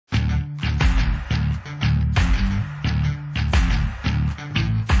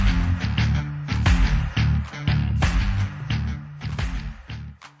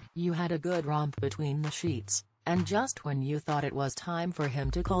had a good romp between the sheets, and just when you thought it was time for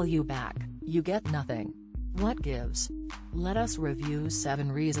him to call you back, you get nothing. What gives? Let us review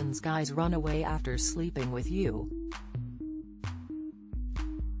 7 reasons guys run away after sleeping with you.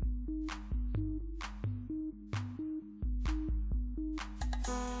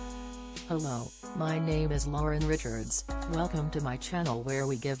 Hello, my name is Lauren Richards. Welcome to my channel where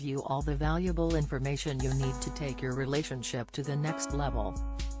we give you all the valuable information you need to take your relationship to the next level.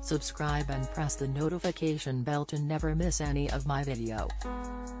 Subscribe and press the notification bell to never miss any of my video.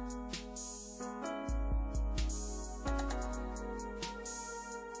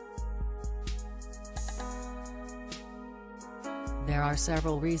 There are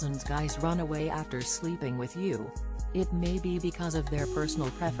several reasons guys run away after sleeping with you. It may be because of their personal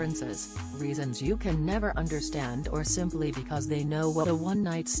preferences, reasons you can never understand, or simply because they know what a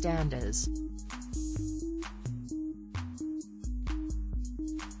one-night stand is.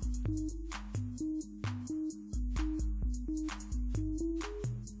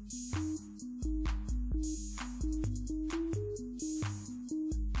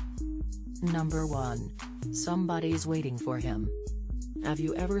 Number 1. Somebody's waiting for him. Have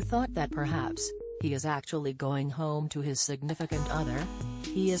you ever thought that perhaps he is actually going home to his significant other?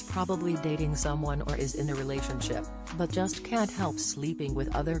 He is probably dating someone or is in a relationship, but just can't help sleeping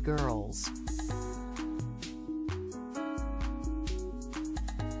with other girls.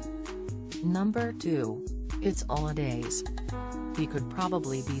 Number 2. It's holidays. He could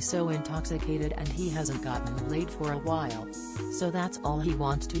probably be so intoxicated and he hasn't gotten laid for a while. So that's all he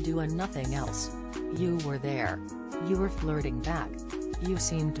wants to do and nothing else. You were there. You were flirting back. You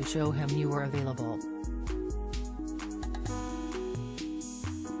seemed to show him you were available.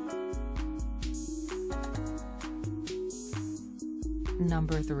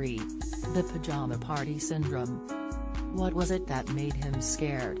 Number 3. The pajama party syndrome. What was it that made him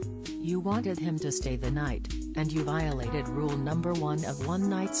scared? You wanted him to stay the night, and you violated rule number 1 of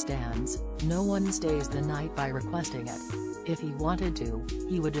one-night stands: no one stays the night by requesting it. If he wanted to,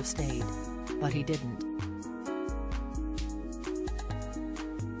 he would have stayed. But he didn't.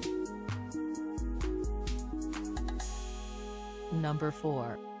 Number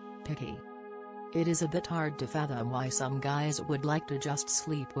 4. Picky. It is a bit hard to fathom why some guys would like to just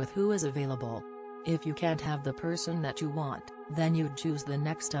sleep with who is available. If you can't have the person that you want, then you'd choose the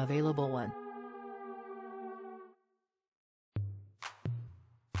next available one.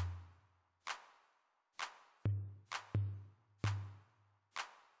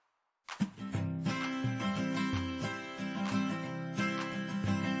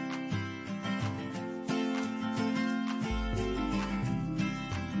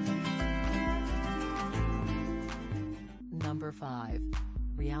 Number 5.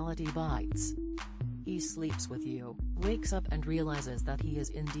 Reality bites. He sleeps with you, wakes up and realizes that he is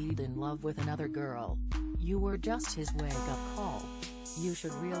indeed in love with another girl. You were just his wake-up call. You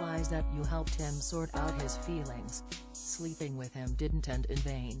should realize that you helped him sort out his feelings. Sleeping with him didn't end in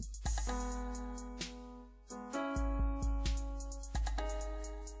vain.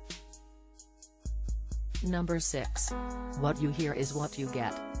 Number 6. What you hear is what you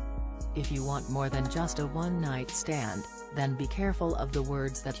get. If you want more than just a one-night stand, then be careful of the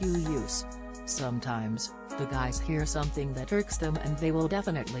words that you use. Sometimes, the guys hear something that irks them and they will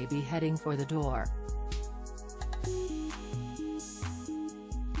definitely be heading for the door.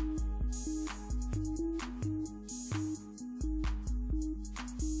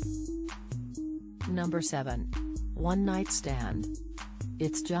 Number 7. One-night stand.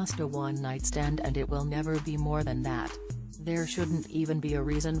 It's just a one-night stand and it will never be more than that. There shouldn't even be a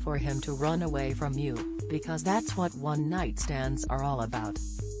reason for him to run away from you, because that's what one-night stands are all about.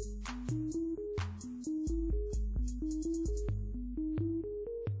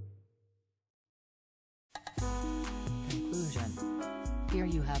 Conclusion. Here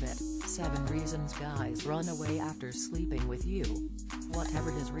you have it, 7 reasons guys run away after sleeping with you. Whatever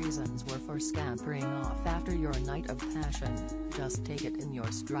his reasons were for scampering off after your night of passion, just take it in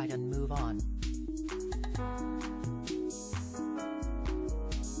your stride and move on.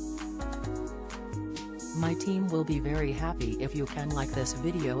 My team will be very happy if you can like this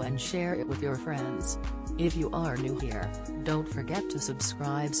video and share it with your friends. If you are new here, don't forget to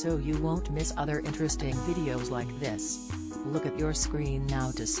subscribe so you won't miss other interesting videos like this. Look at your screen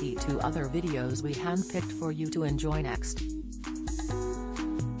now to see 2 other videos we handpicked for you to enjoy next.